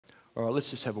All right, let's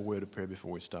just have a word of prayer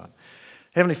before we start.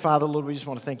 Heavenly Father, Lord, we just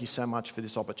want to thank you so much for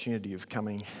this opportunity of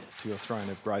coming to your throne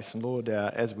of grace. And Lord,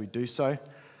 as we do so,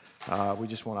 we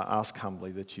just want to ask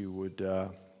humbly that you would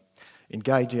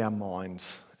engage our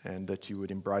minds and that you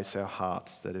would embrace our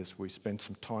hearts, that as we spend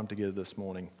some time together this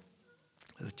morning,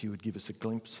 that you would give us a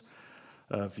glimpse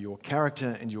of your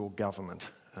character and your government,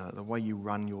 the way you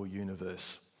run your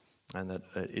universe, and that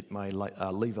it may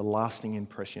leave a lasting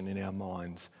impression in our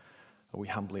minds. We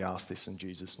humbly ask this in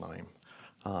Jesus' name.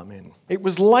 Amen. It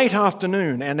was late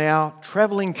afternoon and our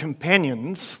travelling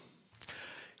companions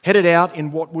headed out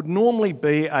in what would normally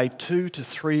be a 2 to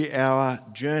 3 hour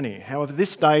journey. However,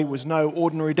 this day was no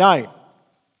ordinary day.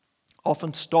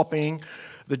 Often stopping,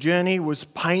 the journey was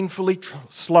painfully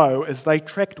slow as they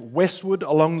trekked westward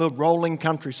along the rolling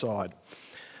countryside.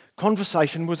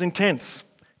 Conversation was intense,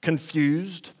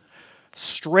 confused,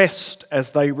 stressed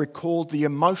as they recalled the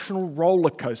emotional roller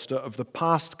coaster of the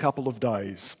past couple of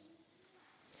days.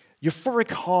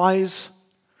 Euphoric highs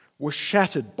were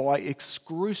shattered by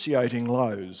excruciating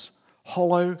lows,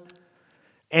 hollow,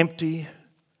 empty,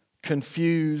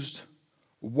 confused,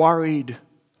 worried,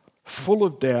 full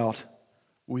of doubt,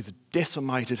 with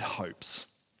decimated hopes.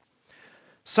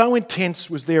 So intense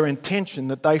was their intention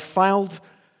that they failed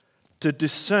to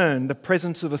discern the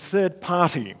presence of a third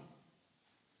party,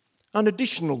 an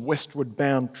additional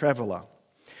westward-bound traveller.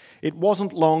 It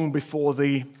wasn't long before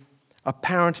the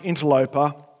apparent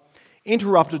interloper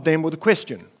interrupted them with a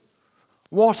question.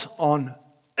 What on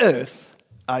earth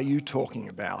are you talking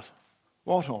about?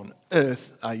 What on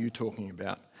earth are you talking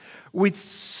about? With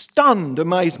stunned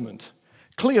amazement,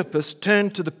 Cleopas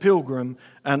turned to the pilgrim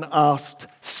and asked,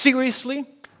 "Seriously?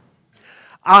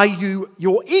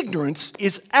 Your ignorance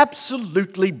is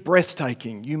absolutely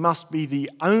breathtaking. You must be the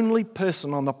only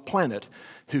person on the planet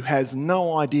who has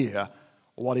no idea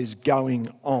what is going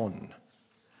on."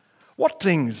 "What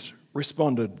things?"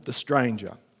 responded the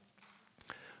stranger.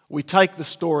 We take the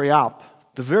story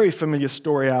up, the very familiar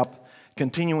story up,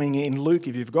 continuing in Luke,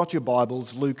 if you've got your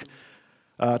Bibles, Luke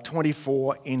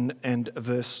 24 and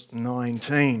verse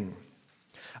 19.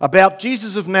 "About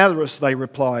Jesus of Nazareth," they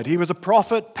replied. "He was a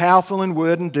prophet, powerful in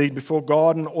word and deed before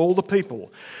God and all the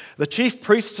people. The chief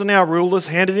priests and our rulers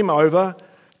handed him over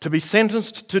to be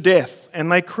sentenced to death,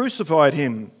 and they crucified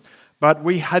him. But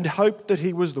we had hoped that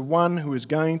he was the one who was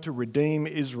going to redeem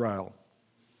Israel.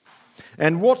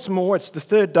 And what's more, it's the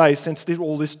third day since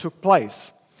all this took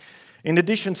place. In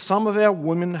addition, some of our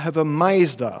women have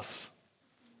amazed us.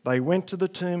 They went to the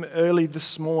tomb early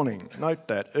this morning." Note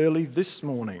that, early this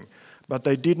morning. "But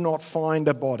they did not find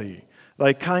a body.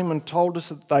 They came and told us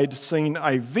that they'd seen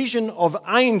a vision of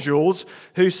angels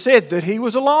who said that he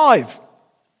was alive.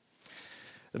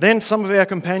 Then some of our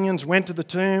companions went to the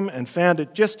tomb and found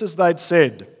it just as they'd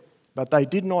said, but they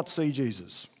did not see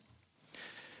Jesus.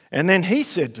 And then he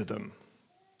said to them,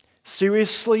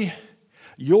 'Seriously,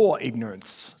 your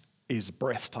ignorance is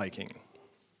breathtaking.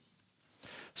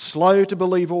 Slow to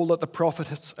believe all that the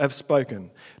prophets have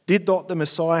spoken. Did not the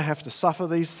Messiah have to suffer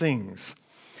these things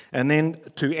and then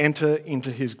to enter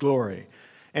into his glory?'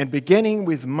 And beginning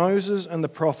with Moses and the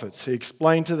prophets, he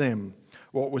explained to them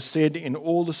what was said in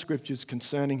all the scriptures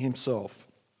concerning himself.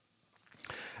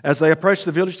 As they approached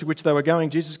the village to which they were going,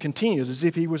 Jesus continued as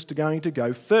if he was going to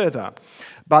go further.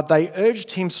 But they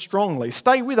urged him strongly,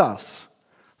 'Stay with us,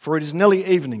 for it is nearly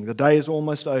evening, the day is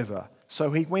almost over.'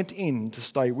 So he went in to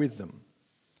stay with them.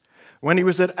 When he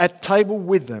was at table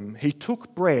with them, he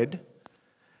took bread,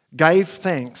 gave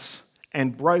thanks,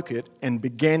 and broke it, and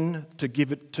began to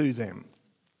give it to them.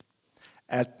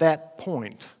 At that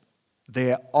point,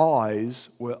 their eyes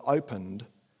were opened,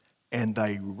 and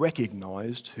they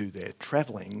recognized who their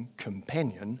travelling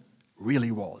companion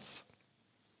really was.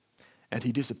 And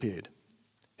he disappeared.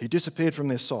 He disappeared from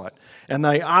their sight. And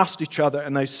they asked each other,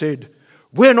 and they said,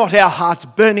 'Were not our hearts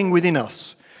burning within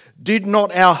us? Did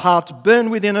not our hearts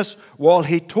burn within us while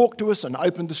he talked to us and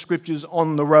opened the scriptures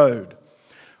on the road?'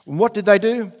 And what did they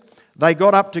do? They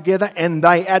got up together and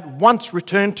they at once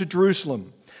returned to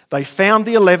Jerusalem. They found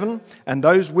the 11 and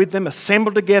those with them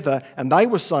assembled together, and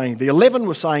the 11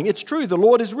 were saying, 'It's true, the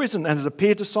Lord is risen and has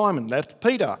appeared to Simon,' that's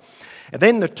Peter. And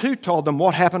then the two told them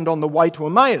what happened on the way to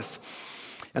Emmaus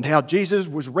and how Jesus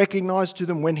was recognized to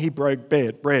them when he broke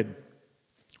bread.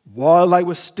 While they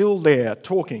were still there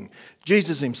talking,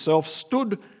 Jesus himself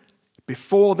stood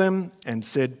before them and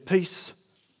said, 'Peace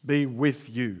be with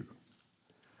you.'"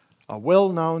 A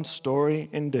well-known story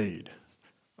indeed.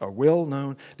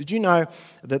 Did you know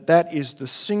that is the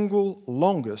single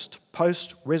longest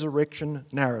post-resurrection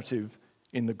narrative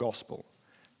in the gospel?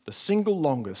 The single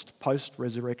longest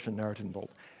post-resurrection narrative in the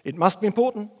Bible. It must be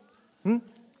important.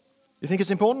 You think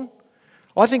it's important?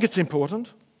 I think it's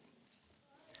important.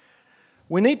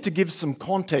 We need to give some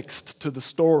context to the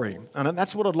story, and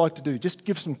that's what I'd like to do, just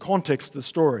give some context to the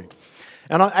story.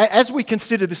 And as we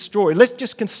consider this story, let's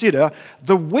just consider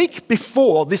the week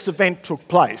before this event took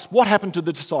place. What happened to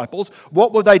the disciples?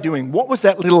 What were they doing? What was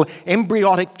that little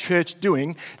embryonic church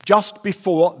doing just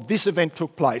before this event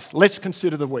took place? Let's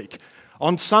consider the week.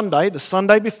 On Sunday, the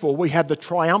Sunday before, we had the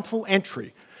triumphal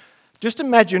entry. Just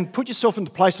imagine, put yourself in the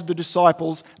place of the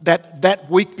disciples that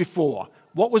week before.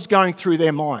 What was going through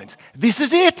their minds? This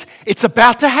is it. It's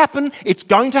about to happen. It's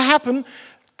going to happen.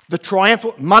 The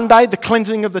triumphal Monday, the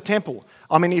cleansing of the temple.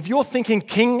 I mean, if you're thinking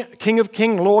King of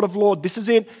King, Lord of Lord, this is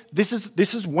it. This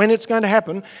is when it's going to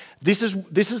happen. This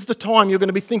is the time you're going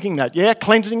to be thinking that. Yeah,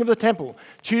 cleansing of the temple.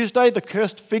 Tuesday, the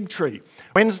cursed fig tree.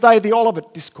 Wednesday, the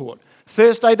Olivet discord.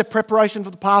 Thursday, the preparation for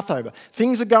the Passover.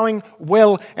 Things are going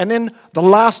well, and then the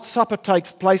Last Supper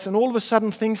takes place, and all of a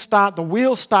sudden the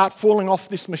wheels start falling off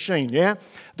this machine, yeah?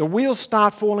 The wheels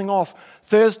start falling off.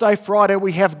 Thursday, Friday,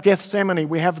 we have Gethsemane.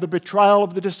 We have the betrayal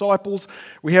of the disciples.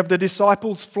 We have the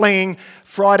disciples fleeing.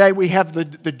 Friday, we have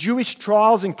the Jewish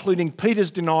trials, including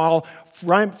Peter's denial.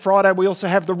 Friday, we also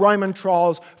have the Roman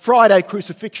trials. Friday,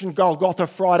 crucifixion, Golgotha.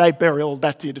 Friday, burial.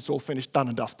 That's it. It's all finished, done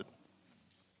and dusted.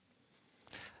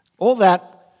 All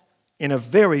that in a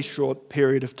very short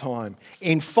period of time.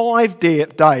 In 5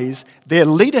 days, their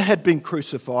leader had been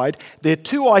crucified, their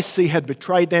 2 IC had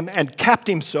betrayed them and capped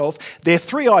himself, their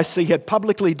 3 IC had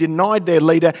publicly denied their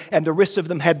leader, and the rest of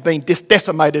them had been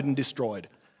decimated and destroyed.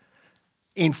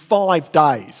 In 5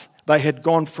 days, they had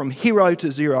gone from hero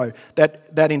to zero.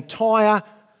 That entire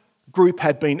group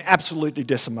had been absolutely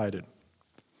decimated.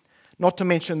 Not to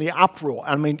mention the uproar.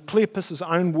 I mean, Cleopas'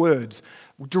 own words.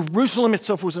 Jerusalem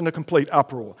itself was in a complete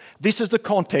uproar. This is the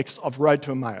context of Road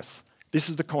to Emmaus. This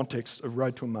is the context of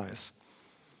Road to Emmaus.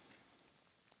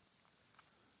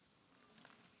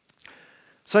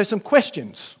 So some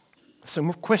questions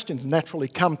naturally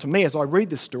come to me as I read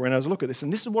this story and as I look at this,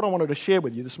 and this is what I wanted to share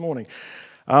with you this morning.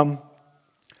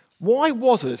 Why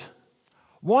was it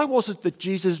that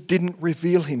Jesus didn't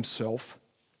reveal himself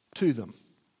to them?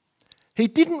 He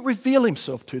didn't reveal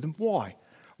himself to them. Why?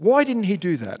 Why didn't he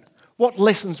do that? What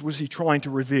lessons was he trying to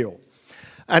reveal?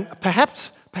 And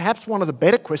perhaps one of the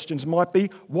better questions might be,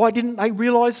 why didn't they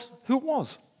realise who it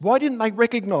was? Why didn't they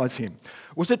recognise him?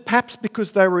 Was it perhaps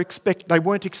because they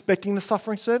weren't expecting the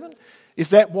suffering servant? Is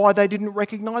that why they didn't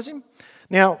recognise him?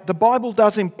 Now, the Bible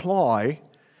does imply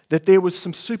that there was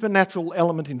some supernatural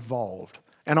element involved,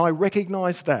 and I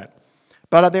recognise that.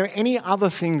 But are there any other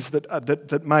things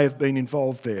that may have been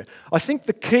involved there? I think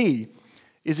the key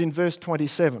is in verse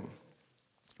 27.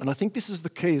 And I think this is the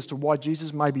key as to why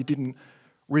Jesus maybe didn't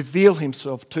reveal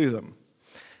himself to them.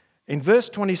 In verse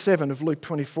 27 of Luke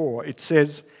 24, it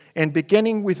says, "And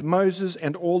beginning with Moses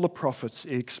and all the prophets,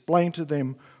 he explained to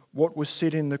them what was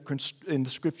said in the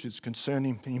scriptures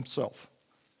concerning himself."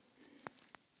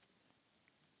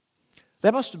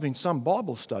 That must have been some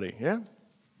Bible study, yeah?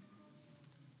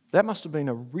 That must have been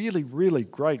a really, really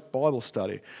great Bible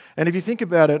study. And if you think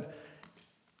about it,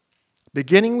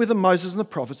 beginning with the Moses and the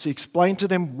prophets, he explained to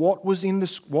them what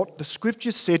the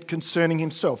scriptures said concerning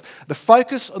himself. The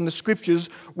focus on the scriptures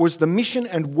was the mission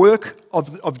and work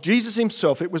of Jesus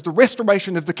himself. It was the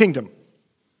restoration of the kingdom.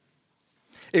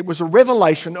 It was a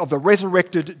revelation of the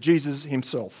resurrected Jesus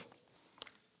himself.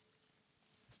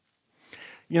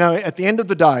 You know, at the end of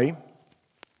the day,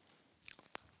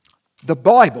 the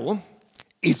Bible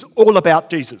is all about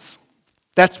Jesus.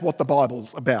 That's what the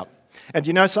Bible's about. And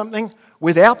you know something?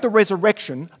 Without the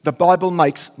resurrection, the Bible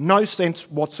makes no sense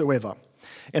whatsoever.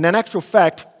 And in actual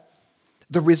fact,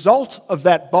 the result of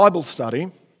that Bible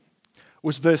study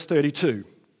was verse 32.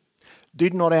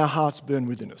 Did not our hearts burn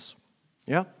within us?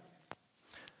 Yeah?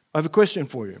 I have a question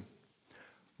for you.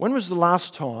 When was the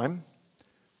last time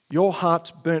your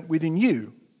hearts burnt within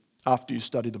you after you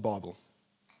studied the Bible?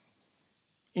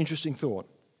 Interesting thought.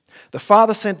 The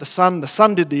Father sent the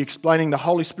Son did the explaining, the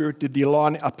Holy Spirit did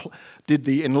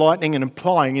the enlightening and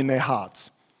applying in their hearts.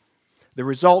 The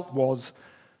result was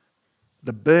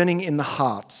the burning in the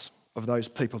hearts of those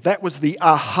people. That was the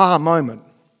aha moment.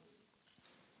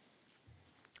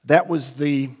 It was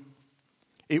the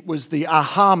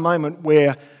aha moment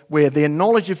where their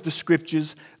knowledge of the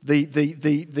Scriptures, the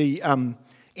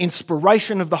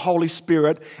inspiration of the Holy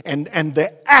Spirit and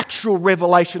the actual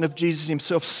revelation of Jesus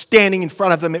himself standing in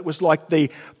front of them, it was like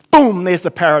boom, there's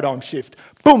the paradigm shift.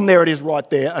 Boom, there it is right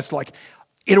there. It's like,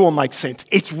 it all makes sense.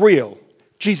 It's real.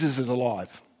 Jesus is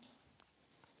alive.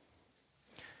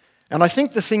 And I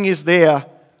think the thing is there,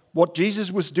 what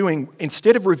Jesus was doing,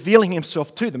 instead of revealing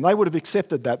himself to them, they would have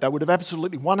accepted that. They would have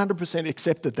absolutely 100%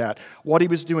 accepted that. What he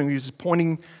was doing, he was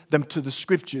pointing them to the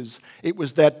Scriptures. It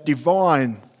was the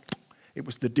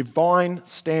divine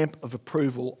stamp of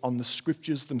approval on the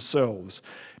Scriptures themselves,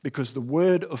 because the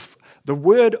word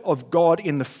of God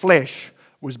in the flesh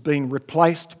was being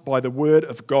replaced by the Word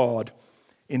of God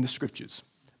in the Scriptures.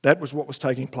 That was what was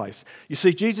taking place. You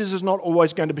see, Jesus is not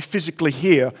always going to be physically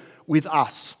here with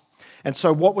us. And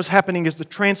so what was happening is the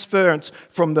transference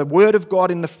from the Word of God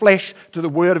in the flesh to the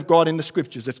Word of God in the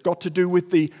Scriptures. It's got to do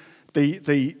with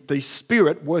the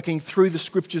Spirit working through the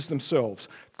Scriptures themselves.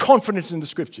 Confidence in the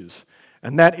Scriptures.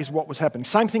 And that is what was happening.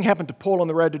 Same thing happened to Paul on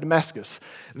the road to Damascus.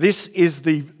 This is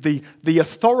the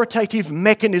authoritative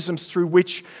mechanisms through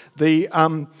which the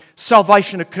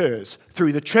salvation occurs.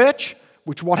 Through the church,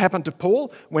 which what happened to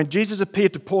Paul? When Jesus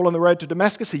appeared to Paul on the road to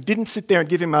Damascus, he didn't sit there and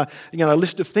give him a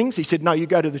list of things. He said, no, you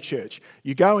go to the church.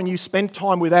 You go and you spend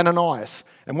time with Ananias.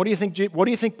 And what do you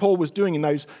think Paul was doing in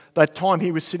that time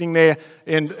he was sitting there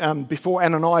before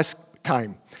Ananias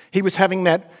came? He was having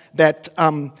that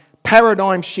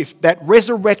paradigm shift, that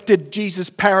resurrected Jesus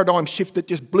paradigm shift that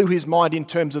just blew his mind in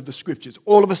terms of the Scriptures.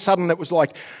 All of a sudden it was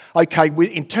like, okay,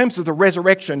 in terms of the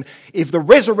resurrection, if the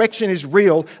resurrection is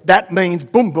real, that means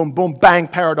boom, boom, boom, bang,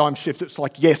 paradigm shift. It's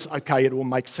like, yes, okay, it all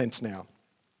makes sense now.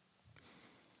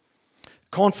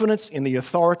 Confidence in the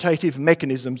authoritative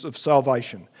mechanisms of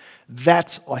salvation.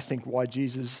 That's, I think, why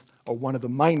Jesus, or one of the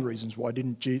main reasons why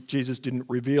Jesus didn't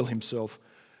reveal himself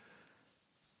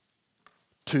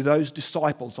to those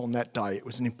disciples on that day. It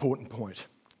was an important point.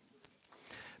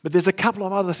 But there's a couple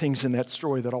of other things in that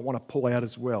story that I want to pull out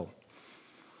as well.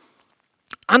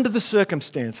 Under the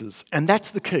circumstances, and that's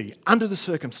the key, under the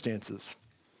circumstances.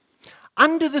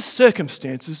 Under the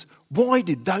circumstances, why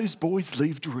did those boys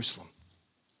leave Jerusalem?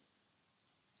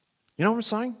 You know what I'm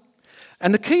saying?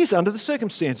 And the key is under the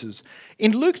circumstances.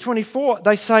 In Luke 24,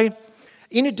 they say,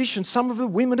 in addition, some of the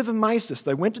women have amazed us.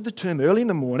 They went to the tomb early in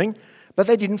the morning, but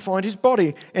they didn't find his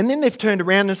body. And then they've turned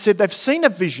around and said they've seen a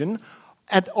vision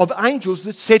of angels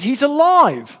that said he's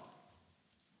alive.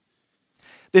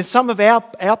 Then some of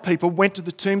our people went to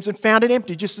the tombs and found it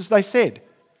empty, just as they said.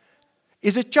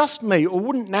 Is it just me, or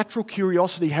wouldn't natural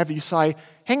curiosity have you say,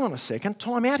 hang on a second,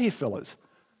 time out here, fellas?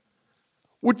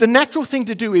 Would the natural thing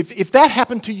to do, if that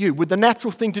happened to you, would the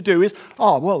natural thing to do is,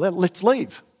 oh, well, let's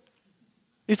leave?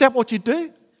 Is that what you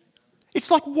do?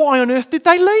 It's like, why on earth did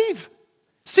they leave?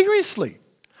 Seriously.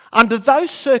 Under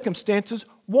those circumstances,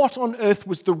 what on earth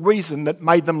was the reason that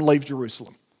made them leave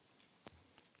Jerusalem?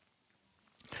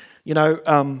 You know,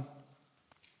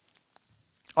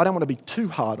 I don't want to be too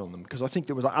hard on them because I think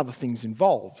there was other things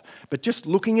involved. But just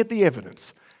looking at the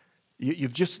evidence, you're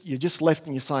just left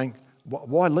and you're saying,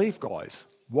 why leave, guys?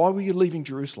 Why were you leaving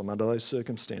Jerusalem under those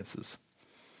circumstances?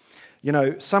 You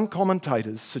know, some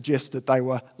commentators suggest that they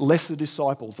were lesser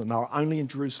disciples and they were only in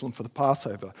Jerusalem for the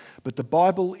Passover. But the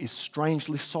Bible is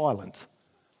strangely silent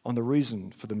on the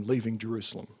reason for them leaving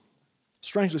Jerusalem.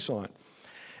 Strangely silent.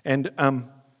 And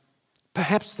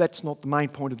perhaps that's not the main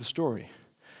point of the story.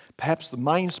 Perhaps the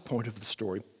main point of the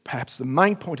story, perhaps the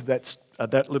main point of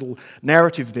that little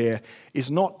narrative there is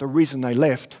not the reason they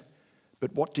left,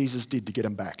 but what Jesus did to get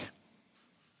them back.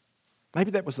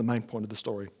 Maybe that was the main point of the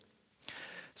story.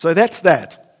 So that's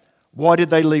that. Why did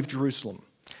they leave Jerusalem?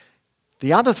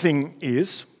 The other thing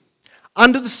is,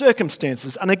 under the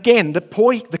circumstances, and again,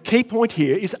 the key point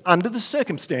here is under the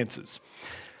circumstances.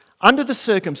 Under the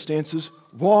circumstances,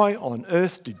 why on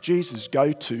earth did Jesus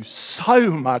go to so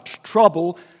much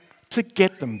trouble to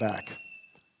get them back?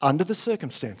 Under the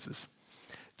circumstances.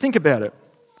 Think about it.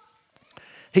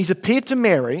 He's appeared to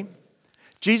Mary.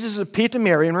 Jesus appeared to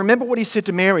Mary, and remember what he said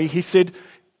to Mary. He said,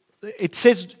 it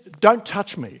says, don't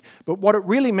touch me. But what it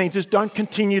really means is don't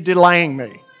continue delaying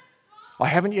me. I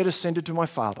haven't yet ascended to my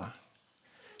Father.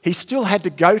 He still had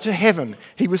to go to heaven.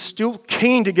 He was still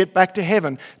keen to get back to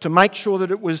heaven to make sure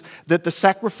that the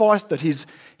sacrifice, that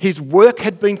his work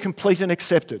had been complete and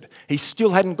accepted. He still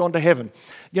hadn't gone to heaven.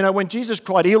 You know, when Jesus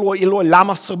cried, Eloi, Eloi,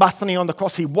 lama sabachthani on the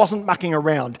cross, he wasn't mucking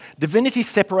around. Divinity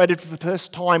separated for the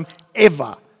first time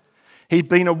ever. He'd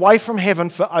been away from heaven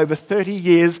for over 30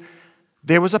 years.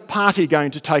 There was a party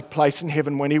going to take place in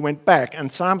heaven when he went back. And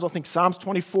I think Psalms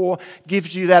 24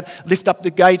 gives you that, lift up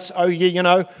the gates, oh yeah, you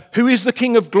know, who is the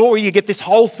King of glory? You get this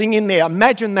whole thing in there.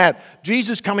 Imagine that,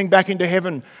 Jesus coming back into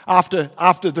heaven after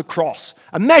the cross.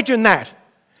 Imagine that.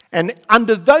 And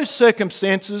under those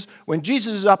circumstances, when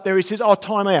Jesus is up there, he says, oh,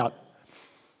 time out.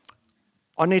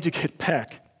 I need to get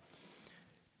back.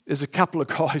 There's a couple of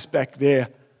guys back there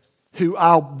who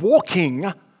are walking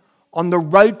on the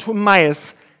road to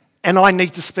Emmaus and I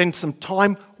need to spend some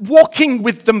time walking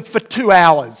with them for 2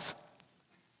 hours.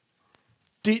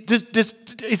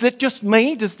 Is it just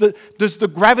me? Does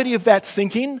the gravity of that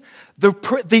sink in?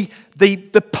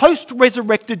 The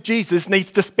post-resurrected Jesus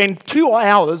needs to spend 2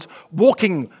 hours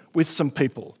walking with some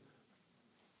people.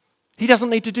 He doesn't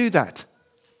need to do that.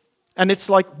 And it's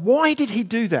like, why did he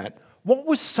do that? What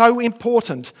was so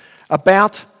important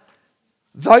about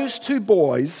those 2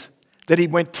 boys that he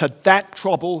went to that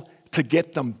trouble to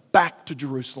get them back to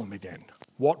Jerusalem again?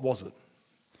 What was it?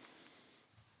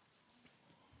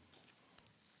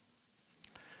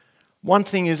 One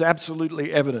thing is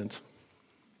absolutely evident.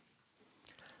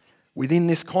 Within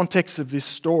this context of this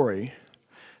story,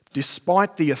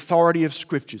 despite the authority of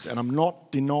Scriptures, and I'm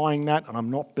not denying that and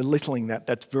I'm not belittling that,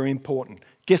 that's very important.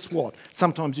 Guess what?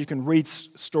 Sometimes you can read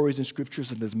stories in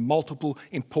Scriptures and there's multiple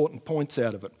important points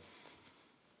out of it.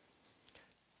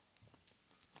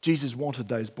 Jesus wanted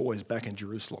those boys back in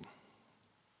Jerusalem.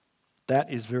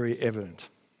 That is very evident.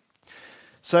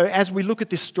 So as we look at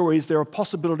this story, is there a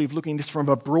possibility of looking at this from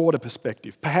a broader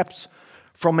perspective? Perhaps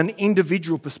from an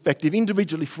individual perspective,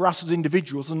 individually for us as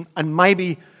individuals, and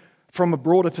maybe from a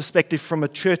broader perspective, from a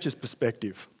church's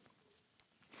perspective.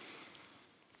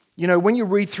 You know, when you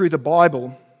read through the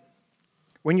Bible,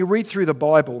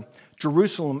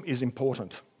 Jerusalem is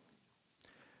important.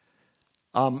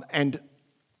 And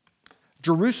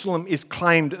Jerusalem is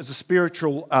claimed as a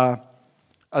spiritual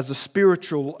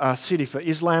city for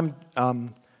Islam,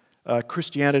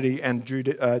 Christianity, and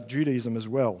Judaism as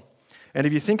well. And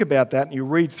if you think about that and you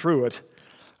read through it,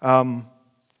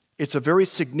 it's a very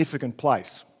significant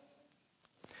place.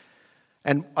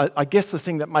 And I guess the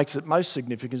thing that makes it most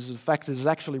significant is the fact that it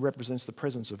actually represents the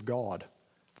presence of God.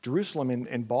 Jerusalem in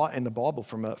the Bible,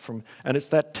 and it's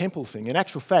that temple thing. In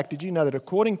actual fact, did you know that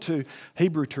according to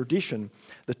Hebrew tradition,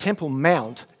 the Temple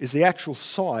Mount is the actual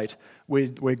site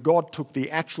where God took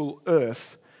the actual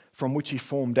earth from which he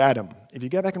formed Adam? If you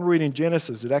go back and read in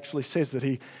Genesis, it actually says that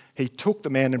he took the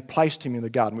man and placed him in the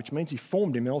garden, which means he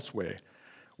formed him elsewhere.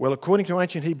 Well, according to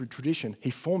ancient Hebrew tradition, he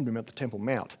formed him at the Temple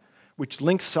Mount, which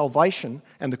links salvation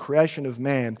and the creation of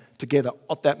man together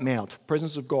at that mount.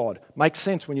 Presence of God. Makes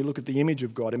sense when you look at the image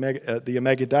of God, the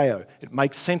Imago Dei. It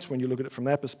makes sense when you look at it from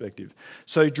that perspective.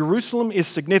 So Jerusalem is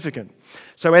significant.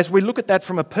 So as we look at that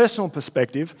from a personal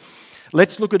perspective,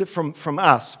 let's look at it from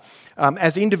us.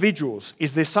 As individuals,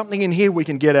 is there something in here we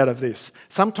can get out of this?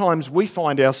 Sometimes we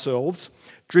find ourselves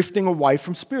drifting away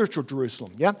from spiritual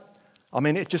Jerusalem, yeah? I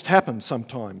mean, it just happens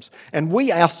sometimes. And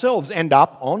we ourselves end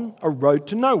up on a road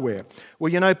to nowhere.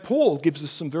 Well, you know, Paul gives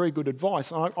us some very good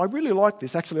advice. And I really like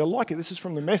this. Actually, I like it. This is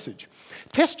from the Message.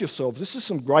 Test yourselves. This is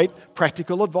some great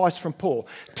practical advice from Paul.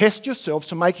 Test yourselves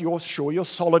to make sure you're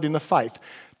solid in the faith.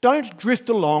 Don't drift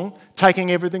along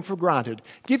taking everything for granted.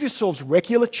 Give yourselves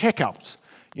regular checkups.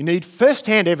 You need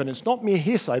first-hand evidence, not mere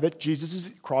hearsay, that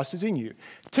Christ is in you.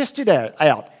 Test it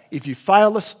out. If you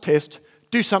fail this test,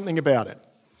 do something about it.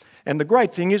 And the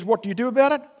great thing is, what do you do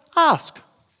about it? Ask.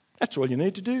 That's all you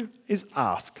need to do, is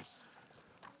ask.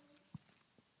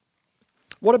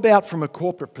 What about from a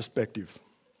corporate perspective?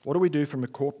 What do we do from a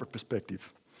corporate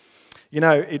perspective? You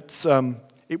know,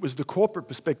 it was the corporate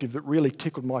perspective that really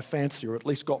tickled my fancy, or at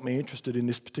least got me interested in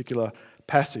this particular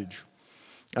passage.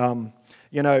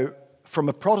 You know, from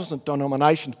a Protestant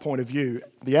denomination's point of view,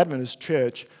 the Adventist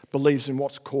Church believes in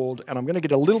what's called, and I'm going to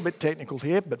get a little bit technical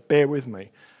here, but bear with me.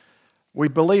 We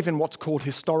believe in what's called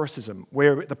historicism,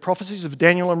 where the prophecies of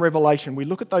Daniel and Revelation, we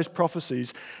look at those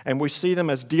prophecies and we see them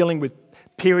as dealing with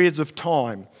periods of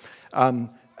time,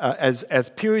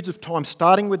 as periods of time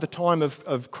starting with the time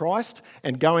of Christ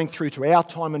and going through to our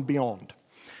time and beyond.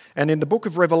 And in the book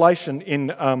of Revelation,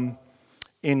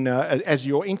 as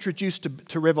you're introduced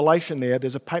to Revelation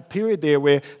there's a period there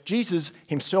where Jesus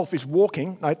himself is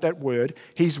walking, note that word,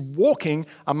 he's walking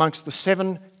amongst the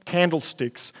 7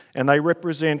 candlesticks, and they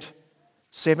represent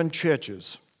 7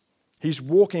 churches. He's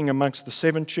walking amongst the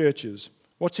 7 churches.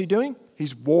 What's he doing?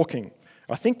 He's walking.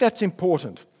 I think that's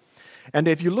important. And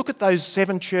if you look at those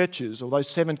 7 churches or those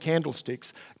 7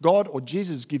 candlesticks, God or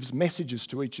Jesus gives messages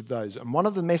to each of those. And one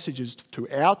of the messages to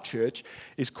our church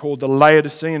is called the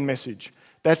Laodicean message.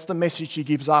 That's the message he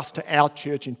gives us to our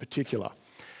church in particular.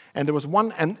 And there was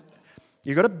one, and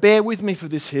you've got to bear with me for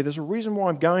this here. There's a reason why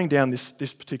I'm going down this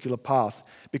particular path,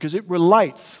 because it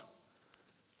relates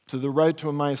to the Road to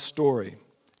Emmaus story.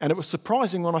 And it was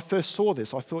surprising when I first saw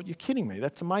this. I thought, you're kidding me,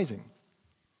 that's amazing.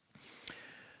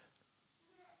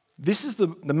 This is the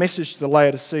message to the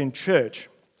Laodicean church,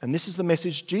 and this is the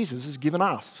message Jesus has given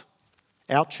us,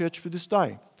 our church for this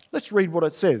day. Let's read what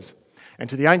it says. And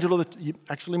to the angel of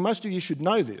actually most of you should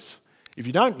know this. If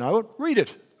you don't know it, read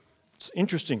it. It's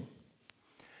interesting.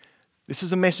 This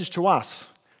is a message to us.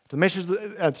 The message to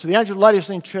the angel of the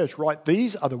Laodicean church, write,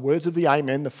 these are the words of the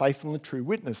Amen, the faithful and true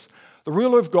witness, the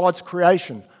ruler of God's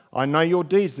creation. I know your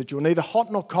deeds, that you're neither hot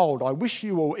nor cold. I wish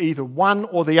you were either one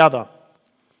or the other.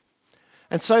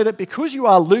 And so that because you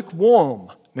are lukewarm,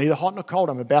 neither hot nor cold,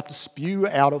 I'm about to spew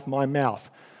out of my mouth.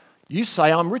 You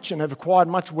say, I'm rich and have acquired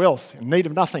much wealth, in need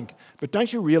of nothing. But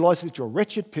don't you realize that you're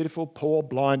wretched, pitiful, poor,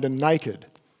 blind, and naked?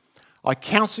 I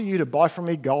counsel you to buy from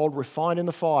me gold refined in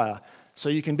the fire, so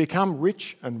you can become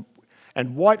rich, and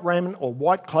white raiment or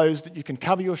white clothes that you can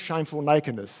cover your shameful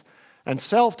nakedness, and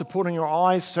salve to put on your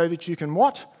eyes so that you can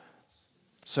what?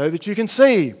 So that you can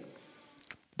see.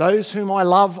 Those whom I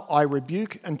love, I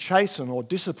rebuke and chasten or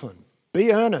discipline.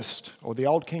 Be earnest, or the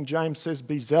old King James says,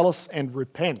 be zealous and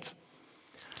repent.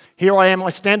 Here I am, I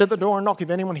stand at the door and knock.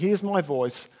 If anyone hears my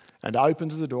voice and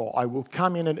opens the door, I will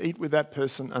come in and eat with that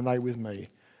person and they with me.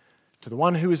 To the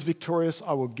one who is victorious,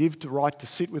 I will give the right to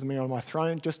sit with me on my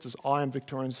throne, just as I am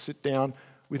victorious and sit down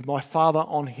with my Father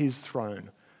on his throne.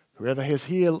 Whoever has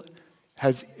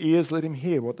ears, let him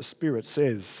hear what the Spirit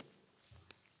says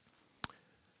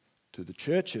to the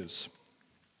churches.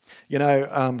 You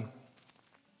know,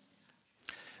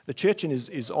 the church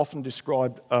is often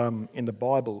described in the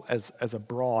Bible as a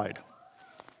bride.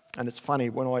 And it's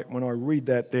funny, when I read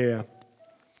that there,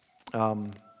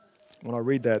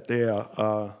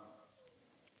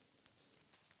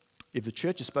 if the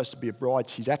church is supposed to be a bride,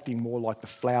 she's acting more like the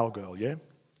flower girl, yeah?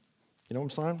 You know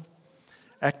what I'm saying?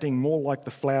 Acting more like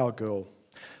the flower girl.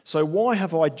 So why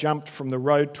have I jumped from the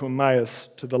road to Emmaus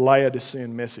to the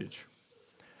Laodicean message?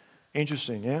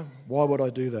 Interesting, yeah? Why would I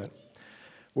do that?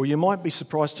 Well, you might be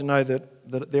surprised to know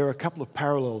that there are a couple of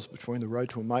parallels between the road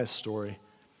to Emmaus story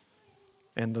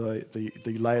and the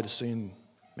Laodicean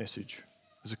message.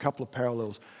 There's a couple of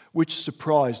parallels, which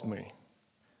surprised me,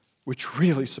 which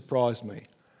really surprised me.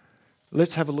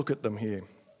 Let's have a look at them here.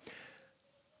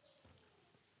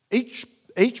 Each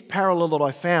parallel that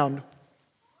I found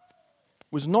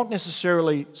was not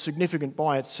necessarily significant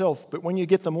by itself, but when you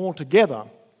get them all together,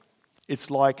 it's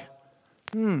like,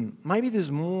 maybe there's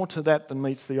more to that than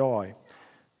meets the eye.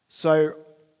 So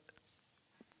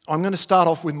I'm going to start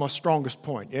off with my strongest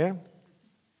point, yeah?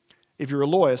 If you're a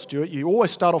lawyer, Stuart, you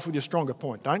always start off with your stronger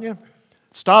point, don't you?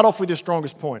 Start off with your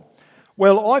strongest point.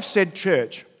 Well, I've said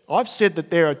church. I've said that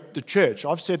they're the church.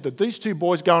 I've said that these two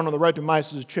boys going on the road to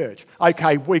Emmaus is a church.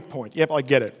 Okay, weak point. Yep, I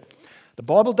get it. The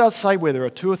Bible does say where there are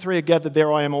two or three are gathered,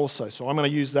 there I am also. So I'm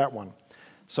going to use that one.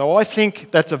 So I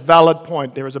think that's a valid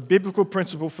point. There is a biblical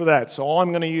principle for that. So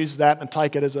I'm going to use that and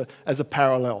take it as a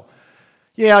parallel.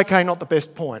 Yeah, okay, not the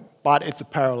best point, but it's a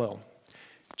parallel.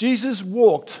 Jesus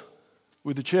walked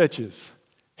with the churches.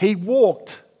 He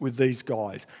walked with these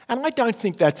guys. And I don't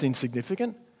think that's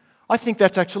insignificant. I think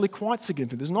that's actually quite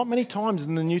significant. There's not many times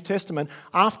in the New Testament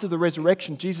after the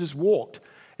resurrection Jesus walked.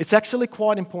 It's actually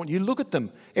quite important. You look at them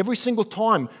every single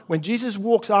time when Jesus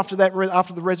walks after the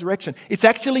resurrection. It's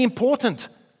actually important.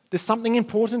 There's something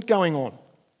important going on.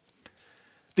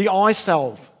 The eye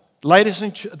salve, the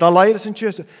Laodicean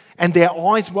church, and their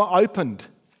eyes were opened.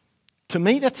 To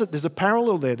me, there's a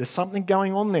parallel there. There's something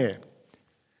going on there.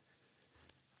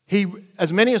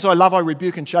 As many as I love, I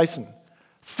rebuke and chasten.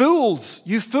 Fools,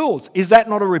 you fools, is that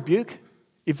not a rebuke?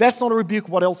 If that's not a rebuke,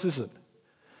 what else is it?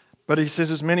 But he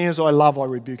says, as many as I love, I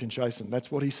rebuke and chasten.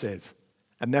 That's what he says.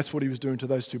 And that's what he was doing to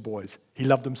those two boys. He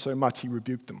loved them so much, he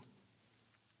rebuked them.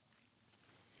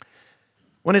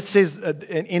 When it says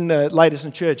in the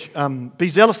Laodicean church, be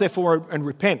zealous therefore and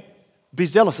repent. Be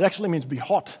zealous, it actually means be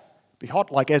hot. Be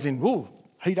hot, like as in, ooh,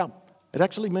 heat up. It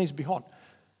actually means be hot.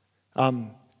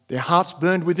 Their hearts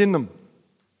burned within them.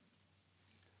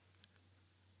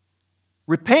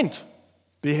 Repent.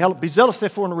 Be zealous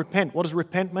therefore and repent. What does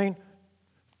repent mean?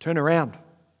 Turn around.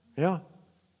 Yeah.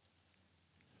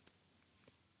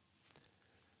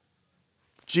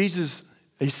 Jesus,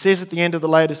 he says at the end of the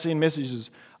Laodicean messages,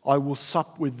 I will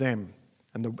sup with them.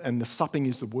 And the supping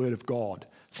is the word of God.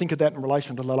 Think of that in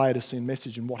relation to the Laodicean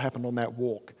message and what happened on that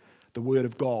walk. The word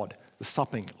of God, the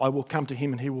supping. I will come to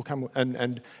him and he will come,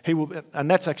 and he will, and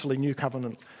that's actually New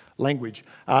Covenant language.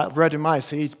 Road to Emmaus,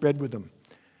 he eats bread with them.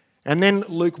 And then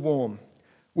lukewarm.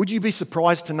 Would you be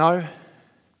surprised to know?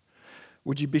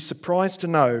 Would you be surprised to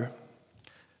know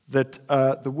that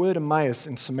the word Emmaus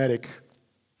in Semitic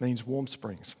means warm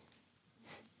springs?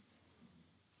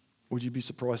 Would you be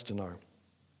surprised to know?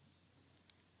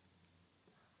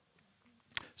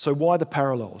 So why the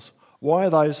parallels? Why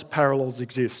do those parallels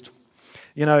exist?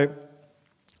 You know,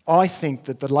 I think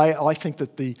that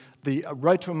the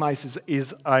road to Emmaus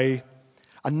is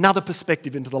another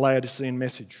perspective into the Laodicean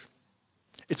message.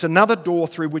 It's another door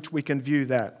through which we can view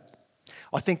that.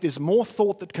 I think there's more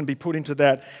thought that can be put into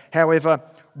that. However,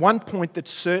 one point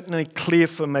that's certainly clear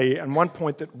for me, and one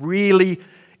point that really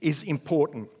is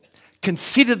important: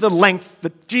 consider the length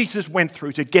that Jesus went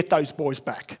through to get those boys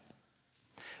back.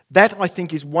 That, I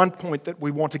think, is one point that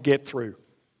we want to get through.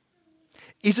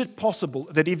 Is it possible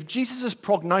that if Jesus'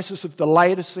 prognosis of the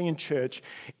Laodicean church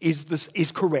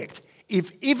is correct,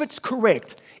 if it's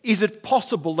correct, is it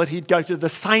possible that he'd go to the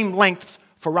same lengths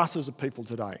for us as a people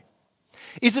today?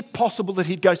 Is it possible that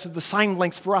he'd go to the same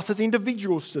lengths for us as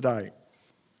individuals today?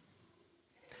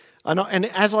 And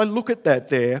as I look at that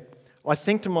there, I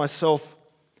think to myself,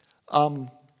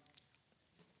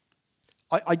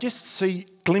 I just see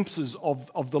glimpses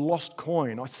of the lost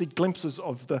coin. I see glimpses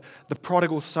of the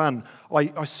prodigal son.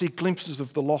 I see glimpses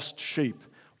of the lost sheep,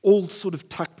 all sort of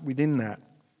tucked within that.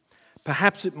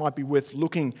 Perhaps it might be worth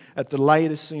looking at the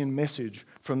Laodicean message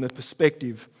from the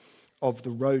perspective of the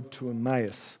road to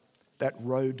Emmaus, that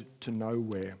road to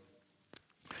nowhere.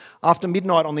 After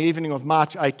midnight on the evening of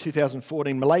March 8,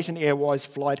 2014, Malaysian Airways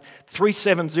Flight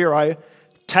 370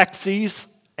 taxis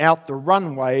out the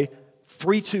runway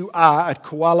 32R at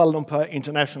Kuala Lumpur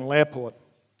International Airport.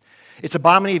 It's a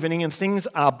balmy evening and things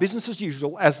are business as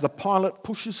usual as the pilot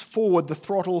pushes forward the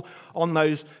throttle on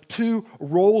those two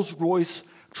Rolls-Royce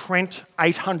Trent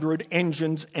 800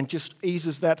 engines and just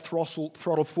eases that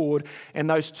throttle forward, and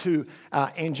those two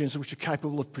engines, which are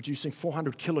capable of producing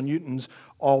 400 kilonewtons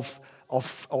of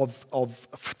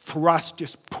thrust,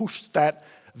 just push that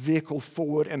vehicle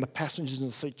forward, and the passengers in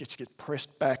the seat just get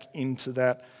pressed back into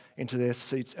their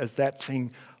seats as that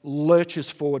thing lurches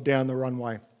forward down the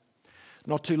runway.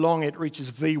 Not too long, it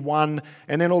reaches V1,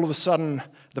 and then all of a sudden,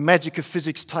 the magic of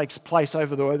physics takes place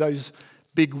over those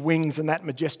big wings, and that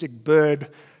majestic bird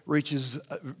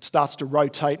starts to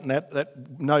rotate, and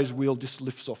that nose wheel just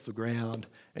lifts off the ground,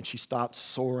 and she starts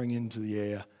soaring into the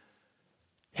air,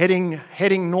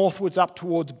 heading northwards up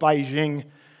towards Beijing,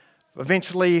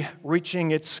 eventually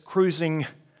reaching its cruising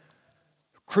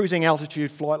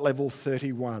altitude, flight level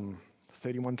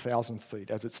 31,000 feet,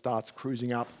 as it starts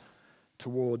cruising up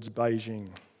towards Beijing.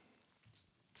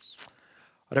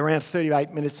 At around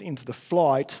 38 minutes into the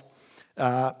flight,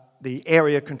 the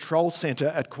Area Control Centre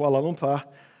at Kuala Lumpur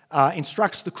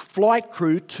instructs the flight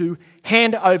crew to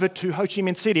hand over to Ho Chi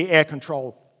Minh City Air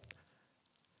Control.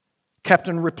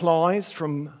 Captain replies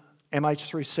from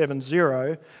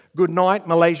MH370, "Good night,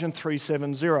 Malaysian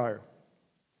 370.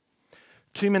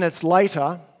 2 minutes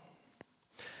later,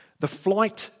 the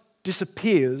flight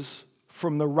disappears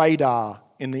from the radar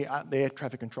in the air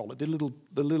traffic controller. The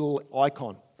little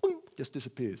icon just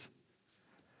disappears,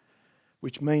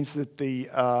 which means that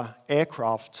the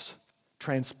aircraft's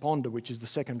transponder, which is the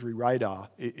secondary radar,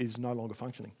 is no longer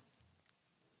functioning.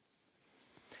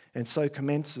 And so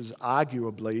commences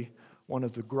arguably one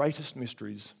of the greatest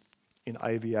mysteries in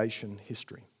aviation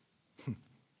history.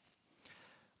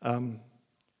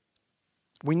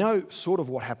 We know sort of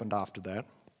what happened after that.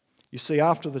 You see,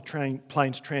 after the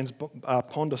plane's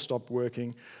transponder stopped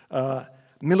working,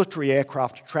 military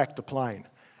aircraft tracked the plane.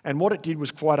 And what it did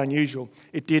was quite unusual.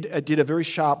 It did a very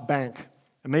sharp bank.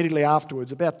 Immediately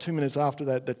afterwards, about 2 minutes after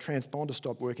that, the transponder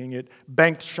stopped working, it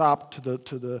banked sharp to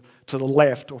the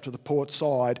left or to the port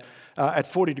side at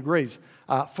 40 degrees.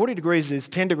 40 degrees is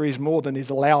 10 degrees more than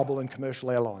is allowable in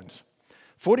commercial airlines.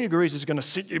 40 degrees is going to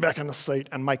sit you back in the seat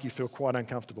and make you feel quite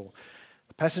uncomfortable.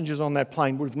 The passengers on that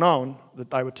plane would have known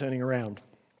that they were turning around.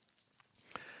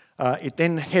 It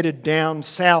then headed down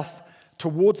south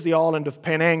towards the island of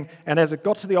Penang, and as it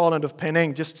got to the island of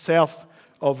Penang, just south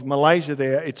of Malaysia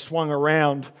there, it swung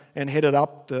around and headed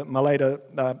up the Malacca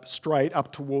Strait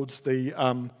up towards the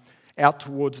out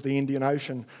towards the Indian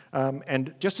Ocean.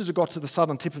 And just as it got to the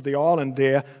southern tip of the island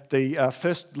there, the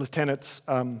first lieutenant's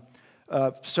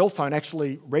cell phone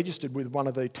actually registered with one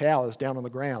of the towers down on the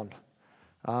ground.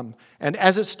 And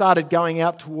as it started going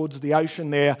out towards the ocean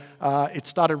there, it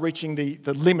started reaching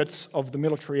the limits of the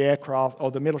military aircraft, or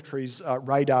the military's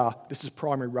radar. This is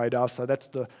primary radar, so that's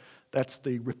the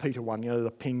repeater one,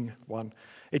 the ping one.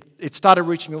 It started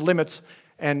reaching the limits,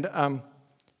 and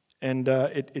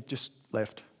it just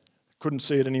left. Couldn't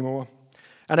see it anymore.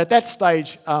 And at that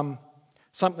stage,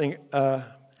 something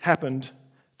happened.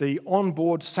 The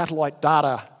onboard satellite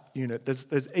data unit,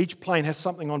 each plane has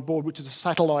something on board which is a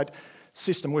satellite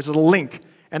system, which is a link,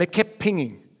 and it kept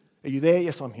pinging. Are you there?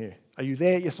 Yes, I'm here. Are you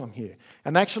there? Yes, I'm here.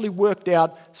 And they actually worked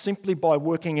out, simply by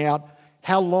working out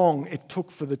how long it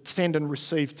took for the send and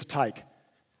receive to take.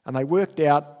 And they worked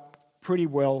out pretty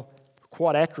well,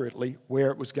 quite accurately,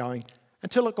 where it was going,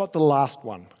 until it got the last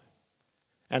one.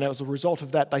 And as a result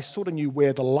of that, they sort of knew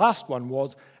where the last one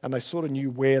was, and they sort of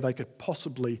knew where they could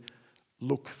possibly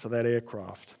look for that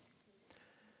aircraft.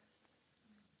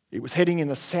 It was heading in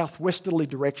a southwesterly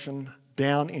direction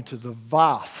down into the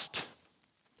vast,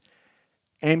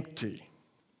 empty,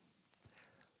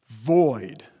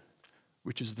 void,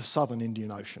 which is the southern Indian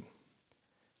Ocean.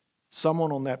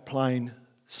 Someone on that plane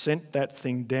sent that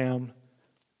thing down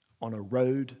on a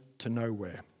road to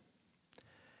nowhere.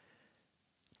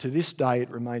 To this day, it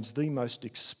remains the most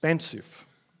expensive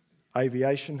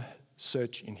aviation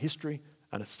search in history,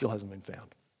 and it still hasn't been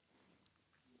found.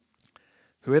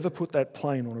 Whoever put that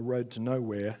plane on a road to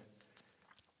nowhere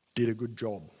did a good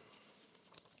job.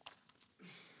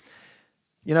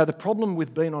 You know, the problem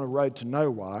with being on a road to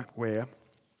nowhere, where,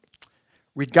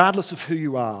 regardless of who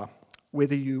you are,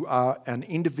 whether you are an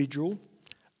individual,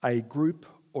 a group,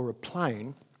 or a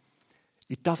plane,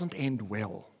 it doesn't end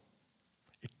well.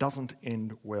 It doesn't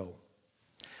end well.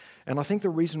 And I think the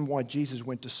reason why Jesus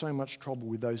went to so much trouble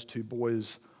with those two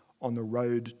boys on the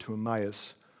road to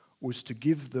Emmaus was to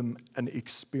give them an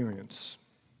experience.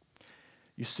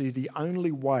 You see, the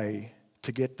only way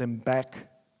to get them back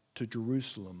to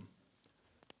Jerusalem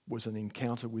was an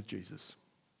encounter with Jesus.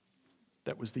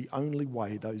 That was the only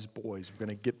way those boys were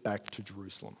going to get back to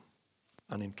Jerusalem,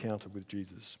 an encounter with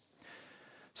Jesus.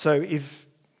 So if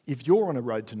you're on a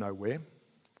road to nowhere,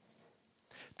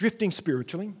 drifting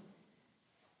spiritually,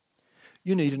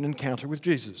 you need an encounter with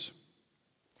Jesus.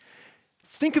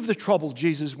 Think of the trouble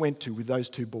Jesus went to with those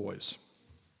two boys.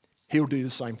 He'll do the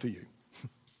same for you.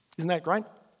 Isn't that great?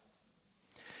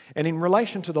 And in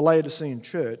relation to the Laodicean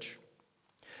church,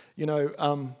 you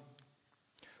know,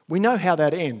 we know how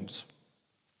that ends.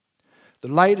 The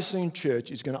Laodicean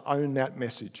church is going to own that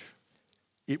message.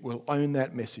 It will own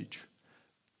that message.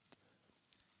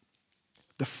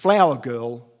 The flower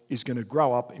girl is going to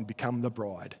grow up and become the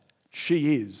bride.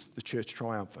 She is the church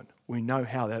triumphant. We know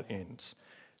how that ends.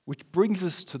 Which brings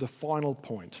us to the final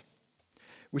point,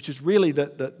 which is really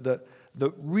the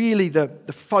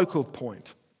focal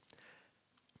point.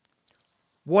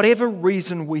 Whatever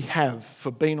reason we have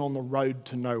for being on the road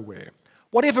to nowhere,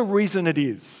 whatever reason it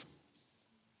is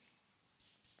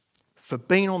for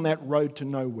being on that road to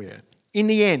nowhere, in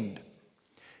the end,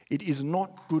 it is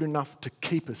not good enough to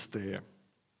keep us there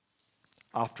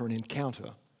after an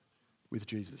encounter with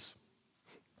Jesus.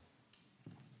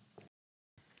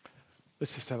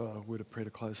 Let's just have a word of prayer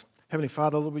to close. Heavenly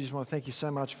Father, Lord, we just want to thank you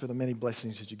so much for the many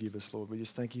blessings that you give us, Lord. We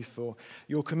just thank you for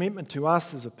your commitment to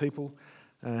us as a people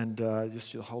and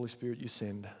just the Holy Spirit you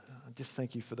send. I just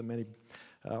thank you for the many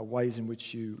ways in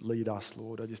which you lead us,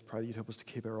 Lord. I just pray that you'd help us to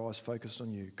keep our eyes focused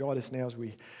on you. Guide us now as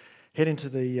we head into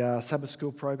the Sabbath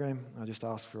school program. I just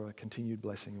ask for a continued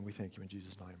blessing, and we thank you in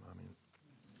Jesus' name. Amen.